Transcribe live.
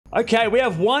Okay, we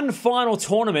have one final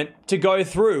tournament to go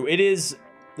through. It is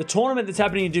the tournament that's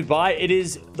happening in Dubai. It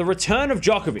is the return of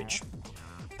Djokovic.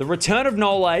 The return of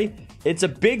Nole. It's a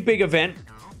big, big event.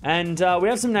 And we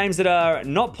have some names that are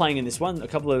not playing in this one. A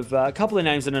couple of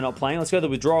names that are not playing. Let's go to the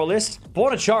withdrawal list.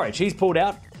 Borna Coric, he's pulled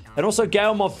out. And also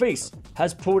Gael Monfils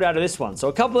has pulled out of this one. So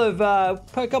a couple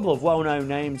of well-known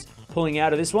names pulling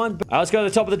out of this one. Let's go to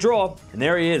the top of the draw. And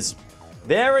there he is.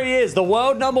 There he is, the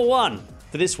world number one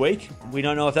for this week. We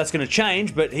don't know if that's going to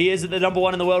change, but he is at the number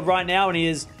one in the world right now, and he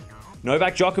is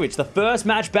Novak Djokovic. The first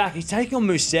match back, he's taking on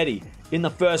Musetti in the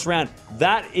first round.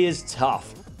 That is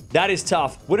tough. That is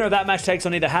tough. Winner of that match takes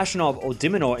on either Khachanov or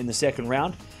Dimonor in the second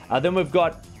round. Then we've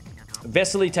got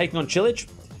Vesely taking on Cilic.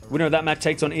 Winner of that match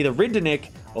takes on either Rinderknech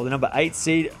or the number 8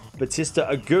 seed Bautista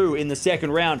Agut in the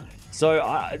second round.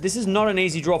 So this is not an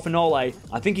easy draw for Nole. I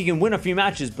think he can win a few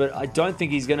matches, but I don't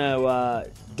think he's going to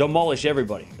demolish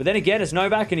everybody. But then again, it's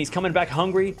Novak and he's coming back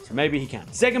hungry, so maybe he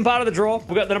can. Second part of the draw,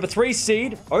 we've got the number 3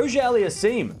 seed,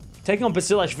 Auger-Aliassime, taking on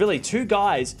Basilashvili, two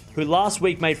guys who last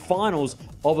week made finals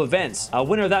of events.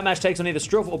 Winner of that match takes on either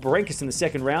Struff or Berenkis in the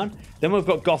second round. Then we've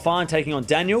got Goffin taking on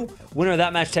Daniel. Winner of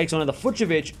that match takes on either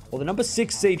Fucsovics or the number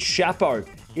 6 seed Shapo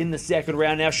in the second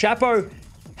round. Now, Shapo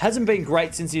hasn't been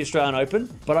great since the Australian Open,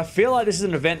 but I feel like this is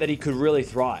an event that he could really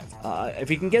thrive. If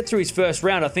he can get through his first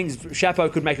round, I think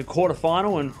Shapo could make a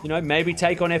quarterfinal and, you know, maybe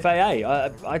take on FAA.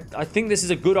 I think this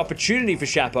is a good opportunity for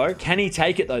Shapo. Can he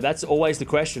take it, though? That's always the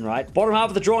question, right? Bottom half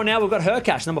of the draw now, we've got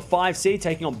Hurkacz, number 5 seed,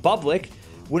 taking on Bublik.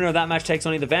 Winner of that match takes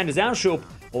on either Van der Zandschulp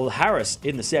or Harris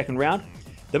in the second round.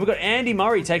 Then we've got Andy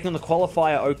Murray taking on the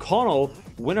qualifier O'Connell.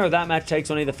 Winner of that match takes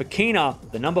on either Fokina,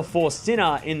 the number 4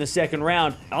 Sinner in the second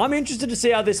round. I'm interested to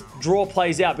see how this draw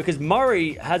plays out because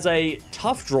Murray has a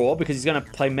tough draw because he's going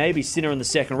to play maybe Sinner in the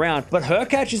second round. But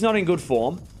Hurkacz is not in good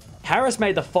form. Harris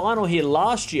made the final here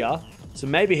last year, so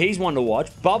maybe he's one to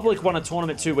watch. Bublik won a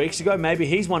tournament 2 weeks ago. Maybe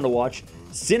he's one to watch.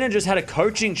 Sinner just had a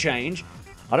coaching change.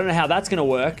 I don't know how that's going to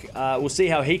work. We'll see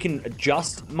how he can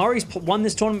adjust. Murray's won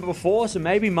this tournament before, so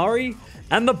maybe Murray.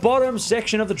 And the bottom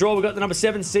section of the draw, we've got the number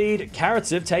 7 seed,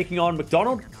 Karatsev, taking on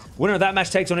McDonald. Winner of that match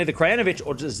takes on either Krajinovic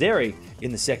or Jazeri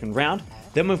in the second round.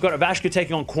 Then we've got Ivashka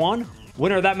taking on Kwon.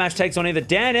 Winner of that match takes on either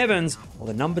Dan Evans or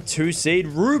the number 2 seed,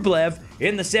 Rublev,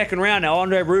 in the second round. Now,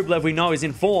 Andrey Rublev, we know, is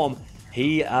in form.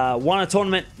 He won a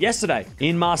tournament yesterday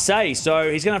in Marseille,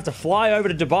 so he's going to have to fly over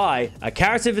to Dubai.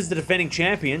 Karatsev is the defending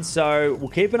champion, so we'll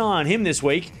keep an eye on him this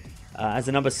week as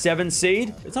the number 7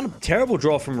 seed. It's not a terrible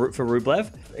draw for Rublev.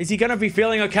 Is he going to be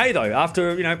feeling okay, though,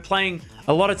 after, you know, playing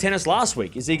a lot of tennis last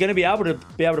week? Is he going to be able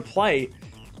to play,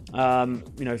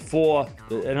 you know, for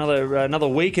another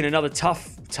week and another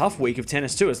tough week of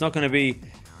tennis too? It's not going to be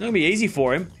easy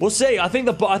for him. We'll see. I think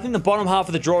the bottom half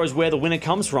of the draw is where the winner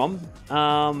comes from.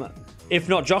 If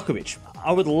not Djokovic.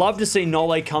 I would love to see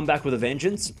Nole come back with a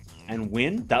vengeance and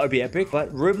win. That would be epic.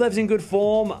 But Rublev's in good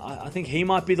form. I think he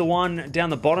might be the one down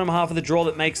the bottom half of the draw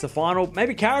that makes the final.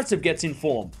 Maybe Karatsev gets in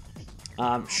form.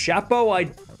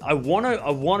 Shapo, I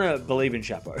wanna believe in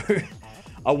Shapo.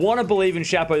 I want to believe in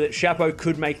Shapo, that Shapo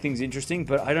could make things interesting,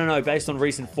 but I don't know. Based on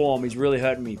recent form, he's really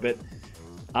hurting me. But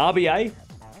RBA,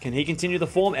 can he continue the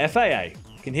form? FAA,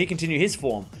 can he continue his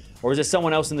form? Or is there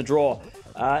someone else in the draw?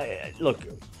 Look,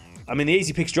 I mean, the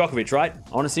easy pick's Djokovic, right?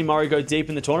 I want to see Murray go deep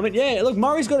in the tournament. Yeah, look,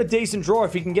 Murray's got a decent draw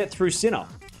if he can get through Sinner.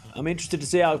 I'm interested to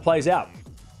see how it plays out.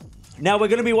 Now, we're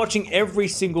going to be watching every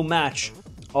single match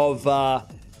of the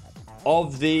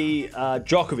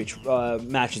Djokovic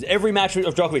matches. Every match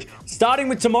of Djokovic. Starting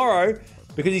with tomorrow,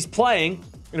 because he's playing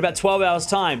in about 12 hours'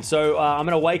 time. So I'm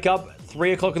going to wake up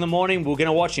 3 o'clock in the morning. We're going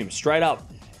to watch him straight up.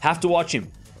 Have to watch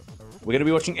him. We're going to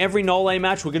be watching every Nole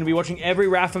match. We're going to be watching every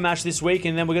Rafa match this week.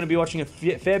 And then we're going to be watching a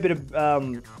fair bit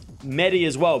of Medi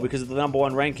as well because of the number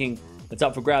 1 ranking that's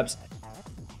up for grabs.